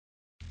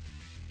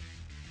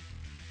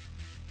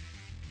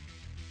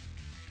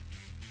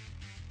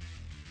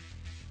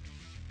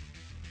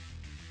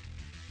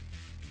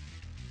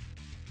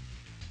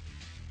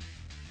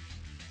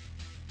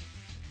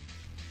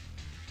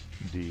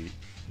The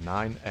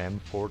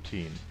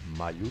 9M14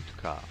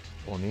 Malyutka,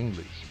 on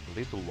English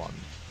Little One,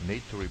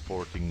 NATO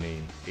reporting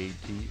name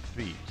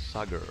AT3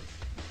 Sagger,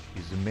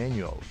 is a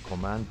manual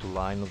command to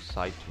line of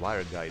sight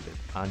wire-guided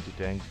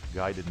anti-tank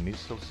guided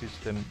missile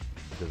system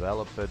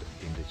developed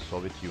in the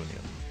Soviet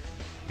Union.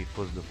 It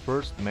was the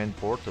first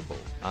man-portable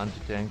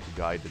anti-tank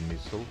guided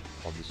missile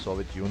of the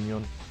Soviet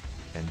Union,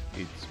 and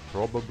it's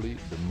probably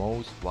the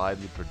most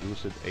widely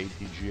produced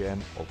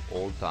ATGM of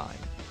all time.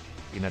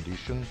 In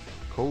addition,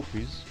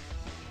 copies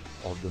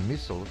of the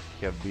missile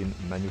have been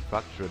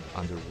manufactured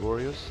under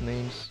various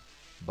names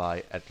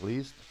by at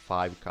least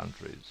 5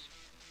 countries.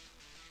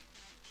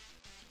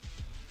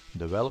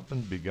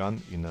 Development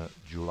began in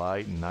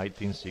July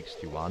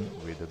 1961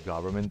 with the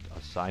government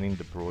assigning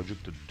the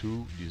project to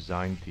 2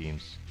 design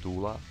teams,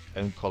 Tula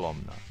and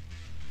Kolomna.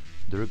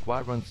 The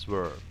requirements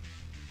were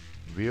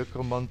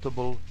vehicle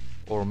mountable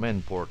or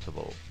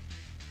man-portable,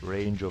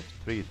 range of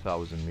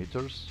 3000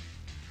 meters,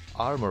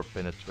 armor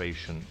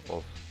penetration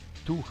of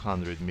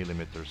 200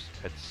 mm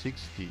at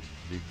 60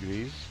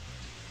 degrees,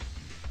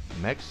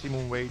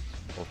 maximum weight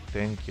of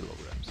 10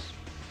 kilograms.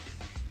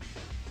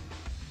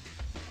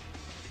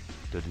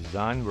 The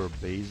design were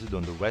based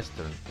on the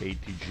Western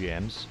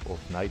ATGMs of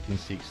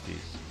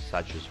 1960s,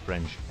 such as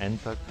French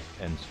Entac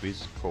and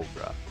Swiss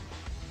Cobra.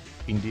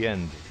 In the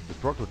end, the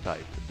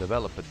prototype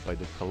developed by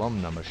the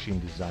Kolomna Machine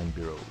Design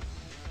Bureau,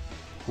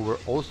 who were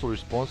also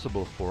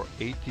responsible for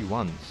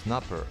AT-1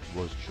 Snapper,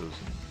 was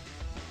chosen.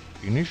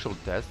 Initial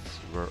tests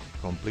were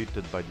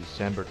completed by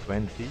December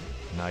 20,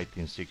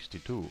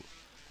 1962,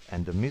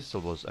 and the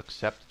missile was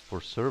accepted for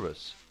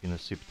service in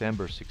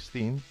September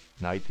 16,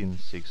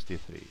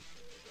 1963.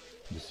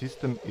 The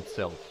system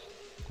itself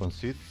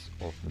consists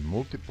of the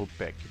multiple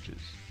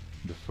packages.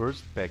 The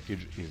first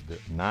package is the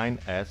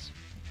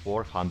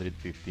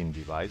 9S415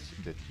 device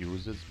that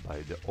uses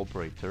by the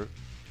operator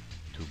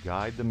to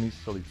guide the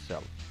missile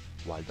itself,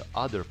 while the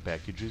other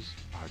packages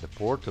are the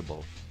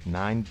portable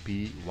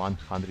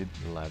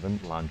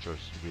 9P111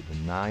 launchers with the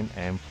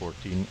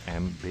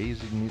 9M14M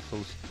basic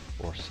missiles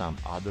or some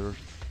others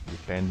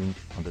depending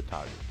on the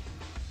target.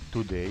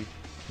 Today,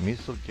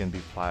 missile can be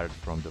fired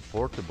from the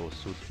portable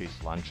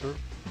suitcase launcher,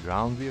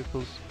 ground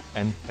vehicles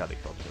and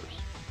helicopters.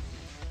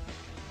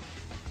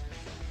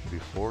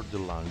 Before the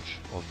launch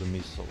of the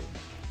missile,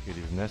 it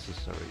is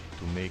necessary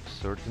to make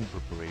certain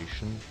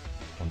preparation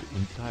on the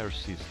entire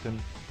system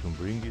to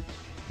bring it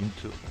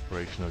into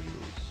operational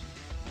use.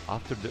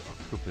 After the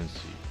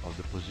occupancy of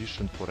the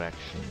position for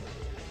action,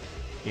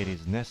 it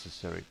is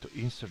necessary to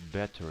insert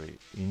battery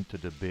into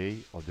the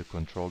bay of the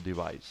control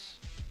device.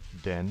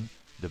 Then,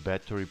 the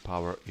battery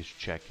power is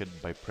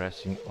checked by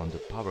pressing on the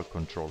power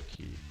control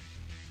key.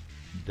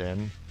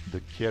 Then,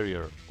 the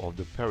carrier of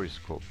the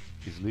periscope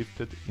is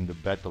lifted in the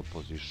battle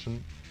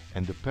position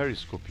and the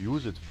periscope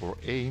used for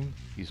aim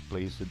is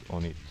placed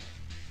on it.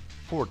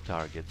 For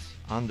targets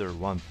under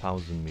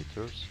 1000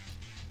 meters,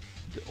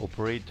 the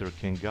operator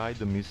can guide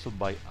the missile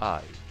by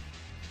eye.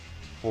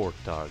 For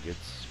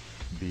targets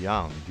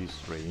beyond this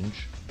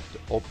range, the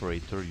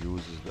operator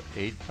uses the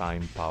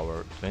 8-time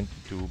power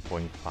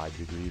 22.5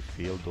 degree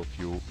field of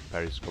view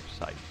periscope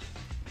sight.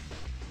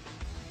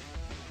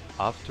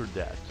 After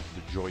that,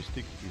 the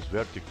joystick is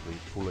vertically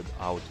pulled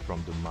out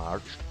from the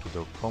march to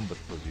the combat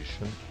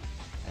position,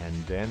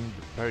 and then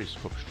the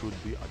periscope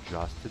should be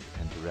adjusted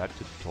and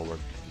directed toward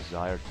the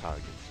desired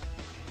target.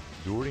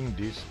 During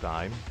this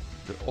time,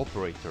 the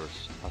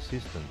operator's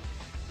assistant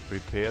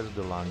prepares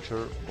the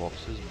launcher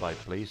boxes by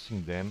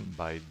placing them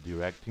by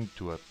directing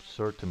to a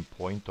certain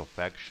point of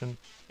action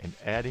and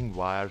adding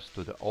wires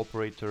to the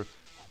operator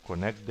who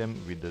connect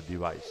them with the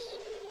device.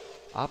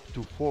 Up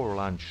to 4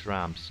 launch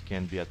ramps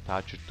can be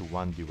attached to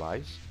one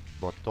device,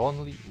 but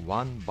only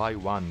one by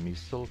one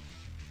missile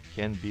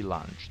can be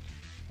launched.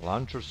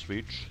 Launcher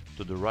switch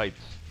to the right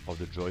of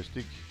the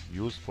joystick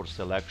used for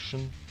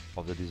selection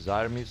of the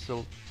desired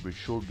missile which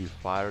should be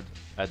fired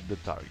at the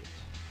target.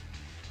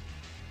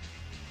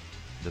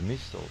 The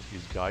missile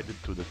is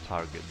guided to the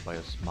target by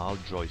a small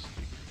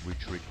joystick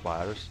which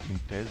requires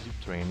intensive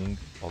training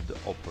of the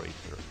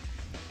operator.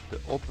 The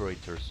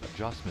operator's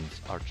adjustments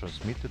are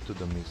transmitted to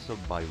the missile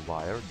by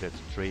wire that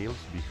trails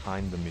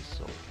behind the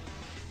missile.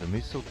 The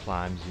missile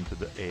climbs into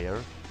the air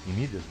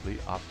immediately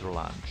after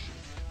launch,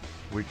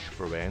 which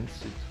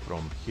prevents it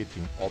from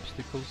hitting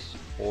obstacles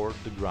or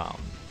the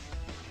ground.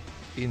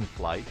 In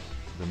flight,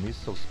 the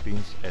missile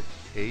spins at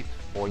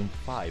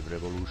 8.5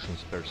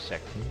 revolutions per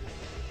second.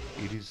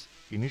 It is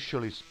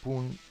initially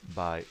spun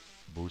by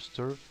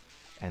booster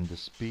and the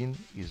spin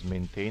is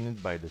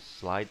maintained by the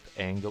slight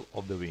angle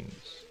of the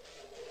wings.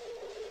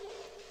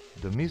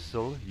 The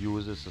missile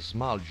uses a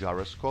small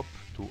gyroscope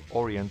to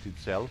orient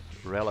itself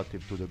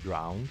relative to the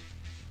ground.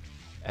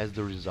 As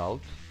the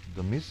result,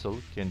 the missile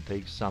can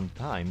take some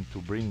time to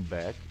bring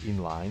back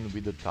in line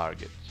with the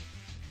target,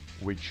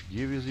 which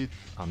gives it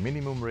a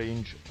minimum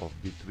range of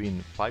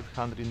between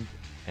 500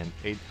 and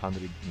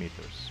 800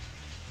 meters.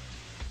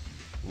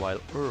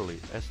 While early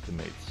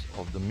estimates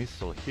of the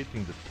missile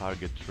hitting the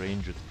target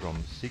ranged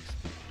from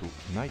 60 to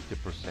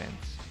 90%,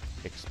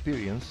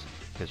 experience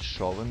has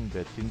shown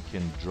that it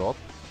can drop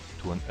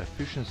to an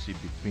efficiency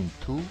between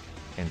 2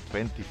 and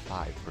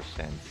 25%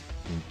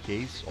 in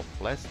case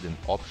of less than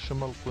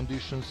optimal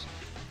conditions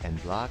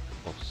and lack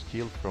of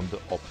skill from the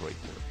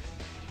operator.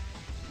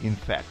 In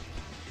fact,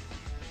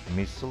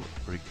 missile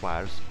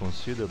requires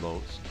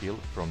considerable skill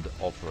from the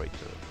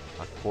operator.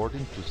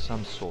 According to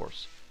some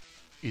source,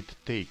 it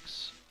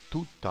takes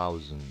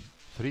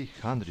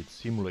 2,300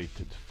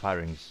 simulated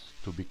firings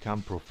to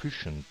become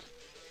proficient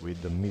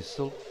with the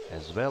missile,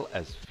 as well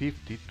as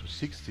 50 to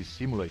 60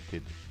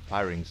 simulated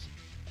firings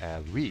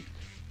a week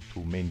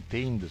to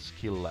maintain the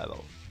skill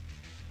level.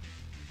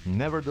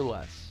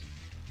 Nevertheless,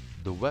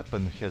 the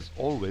weapon has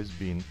always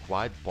been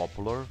quite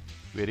popular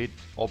with its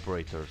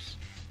operators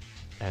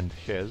and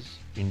has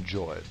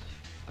enjoyed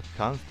a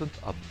constant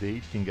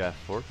updating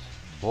effort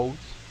both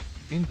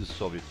in the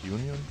Soviet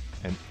Union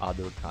and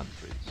other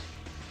countries.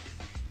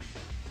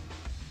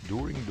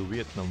 During the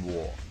Vietnam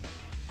War,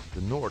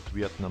 the North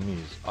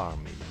Vietnamese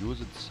army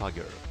used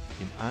Sagger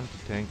in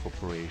anti-tank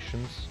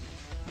operations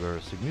where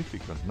a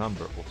significant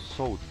number of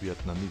South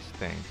Vietnamese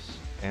tanks,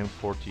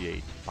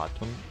 M48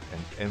 Patton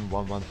and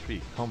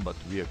M113 combat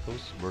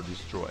vehicles were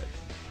destroyed.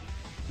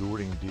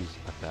 During these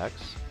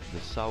attacks, the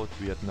South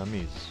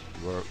Vietnamese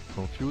were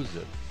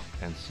confused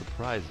and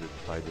surprised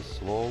by the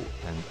slow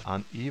and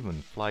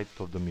uneven flight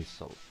of the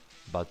missile,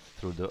 but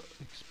through the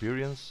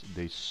experience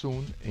they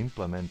soon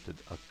implemented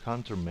a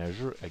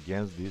countermeasure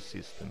against this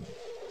system.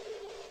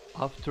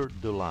 After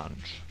the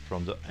launch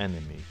from the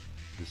enemy,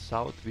 the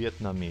South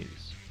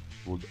Vietnamese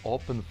would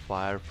open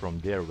fire from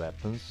their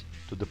weapons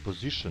to the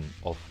position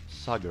of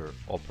Sagger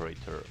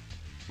operator,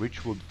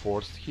 which would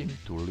force him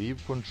to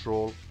leave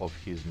control of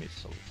his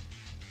missile.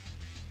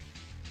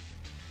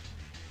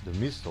 The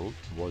missile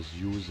was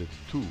used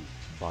too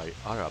by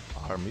Arab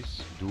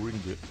armies during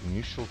the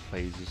initial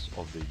phases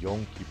of the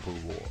Yom Kippur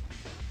War.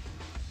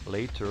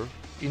 Later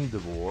in the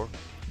war,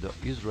 the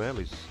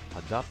Israelis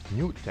adapt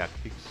new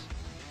tactics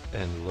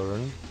and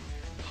learned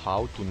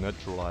how to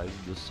neutralize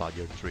the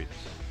Sagger threat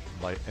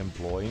by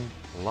employing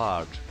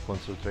large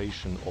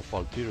concentration of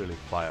artillery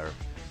fire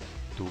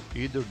to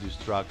either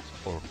distract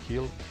or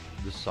kill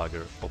the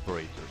Sagger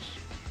operators.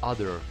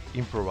 Other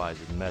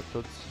improvised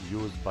methods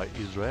used by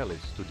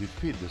Israelis to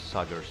defeat the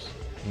Saggers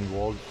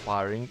involved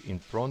firing in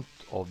front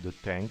of the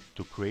tank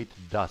to create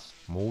dust,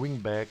 moving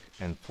back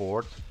and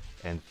forth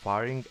and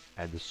firing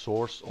at the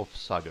source of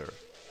Sagger.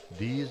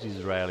 These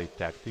Israeli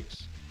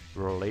tactics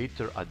were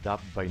later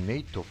adopted by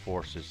NATO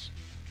forces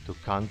to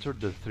counter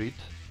the threat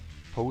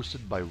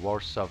posed by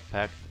Warsaw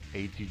Pact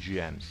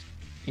ATGMs.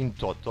 In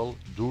total,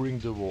 during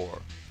the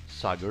war,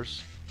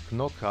 Saggers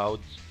knocked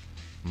out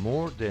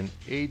more than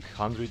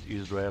 800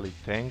 Israeli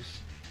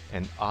tanks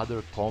and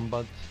other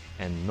combat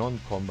and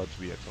non-combat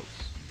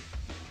vehicles.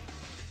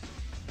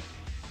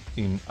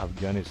 In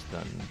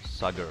Afghanistan,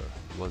 Sagger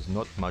was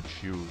not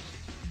much used,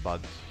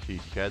 but he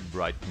had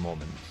bright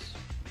moments.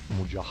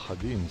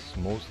 Mujahideen's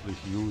mostly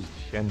used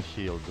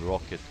handheld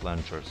rocket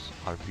launchers,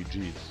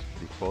 RPGs,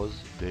 because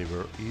they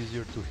were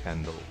easier to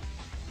handle,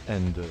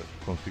 and the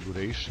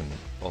configuration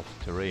of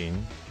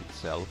terrain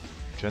itself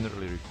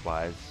generally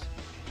requires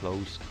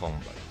close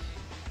combat.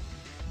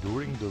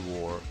 During the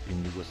war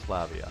in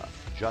Yugoslavia,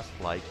 just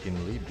like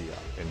in Libya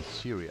and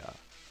Syria,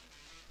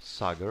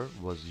 Sagger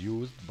was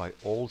used by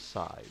all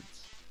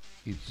sides.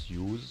 Its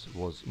use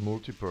was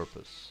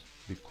multi-purpose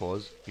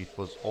because it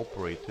was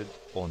operated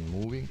on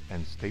moving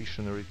and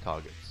stationary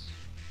targets.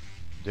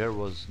 There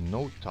was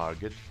no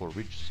target for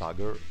which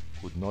Sagger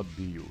could not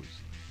be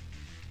used.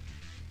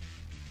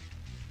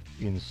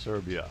 In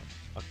Serbia,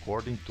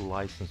 according to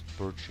license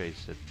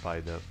purchased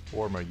by the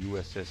former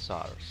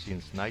USSR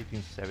since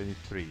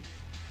 1973,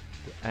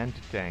 the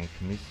anti-tank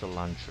missile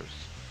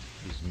launchers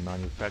is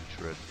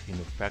manufactured in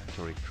a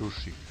factory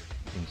Krušik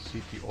in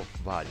city of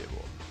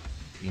Valjevo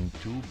in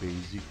two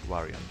basic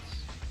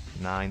variants,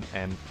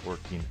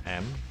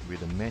 9M14M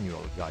with a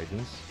manual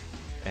guidance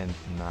and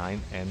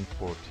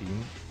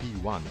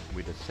 9M14P1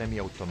 with a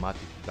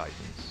semi-automatic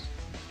guidance.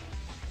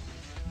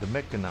 The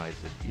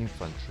mechanized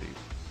infantry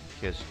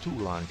has two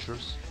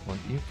launchers on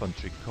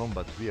infantry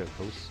combat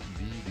vehicles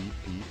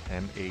BVP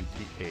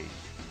M80A.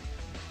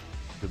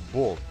 The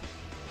both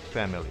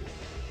family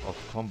of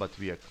combat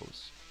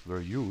vehicles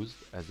were used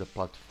as a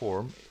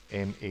platform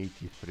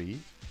M83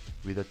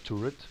 with a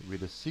turret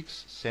with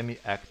 6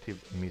 semi-active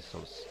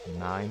missiles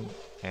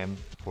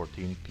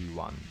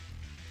 9M14P1.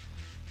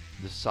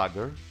 The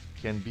Sagger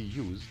can be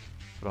used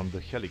from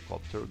the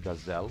helicopter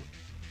Gazelle,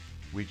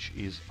 which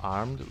is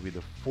armed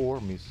with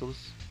 4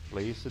 missiles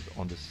placed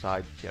on the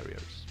side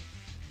carriers.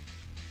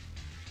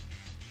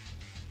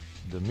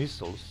 The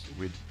missiles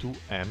with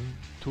 2M,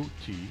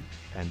 2T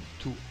and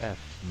 2F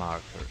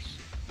markers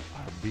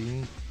are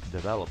being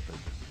developed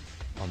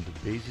on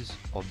the basis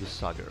of the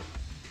Sagger.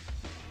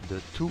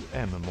 The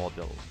 2M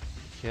model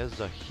has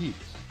a heat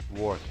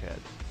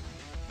warhead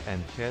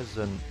and has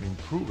an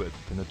improved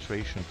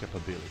penetration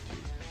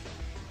capability.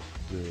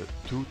 The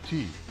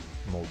 2T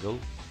model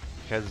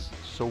has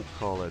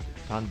so-called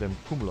tandem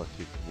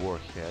cumulative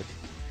warhead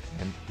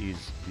and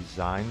is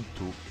designed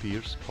to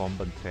pierce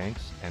combat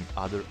tanks and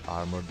other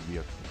armored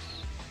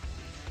vehicles.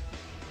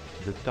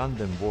 The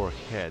tandem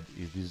warhead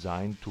is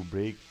designed to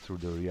break through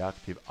the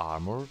reactive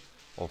armor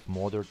of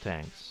modern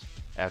tanks.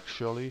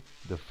 Actually,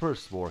 the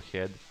first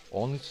warhead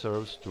only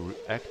serves to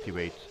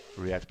activate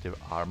reactive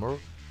armor,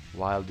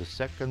 while the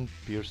second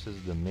pierces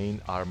the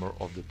main armor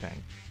of the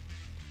tank.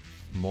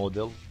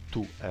 Model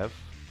 2F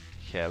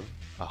have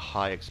a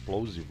high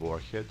explosive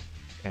warhead,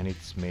 and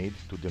it's made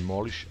to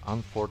demolish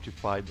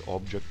unfortified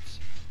objects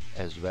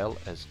as well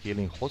as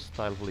killing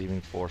hostile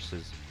living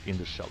forces in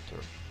the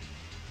shelter.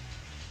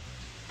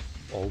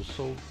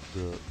 Also,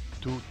 the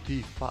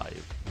 2T5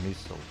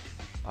 missile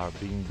are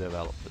being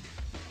developed,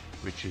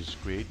 which is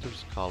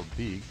creators called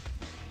big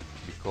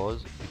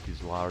because it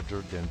is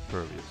larger than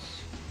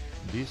previous.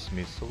 These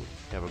missiles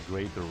have a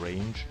greater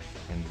range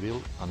and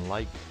will,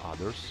 unlike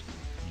others,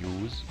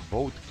 use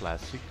both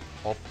classic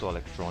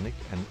optoelectronic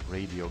and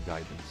radio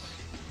guidance.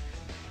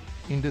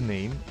 In the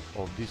name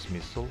of this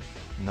missile,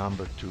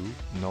 number 2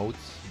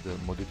 notes the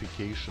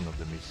modification of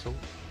the missile.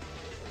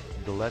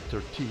 The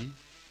letter T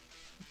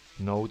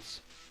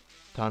notes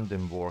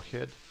tandem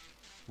warhead,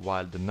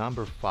 while the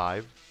number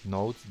 5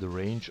 notes the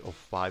range of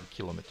 5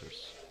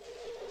 kilometers.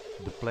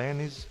 The plan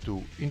is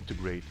to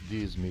integrate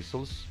these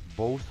missiles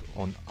both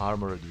on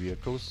armored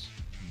vehicles,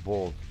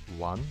 Vol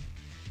 1,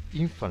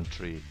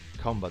 infantry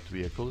combat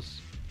vehicles,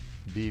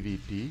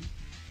 BVP,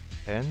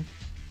 and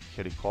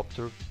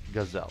helicopter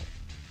Gazelle.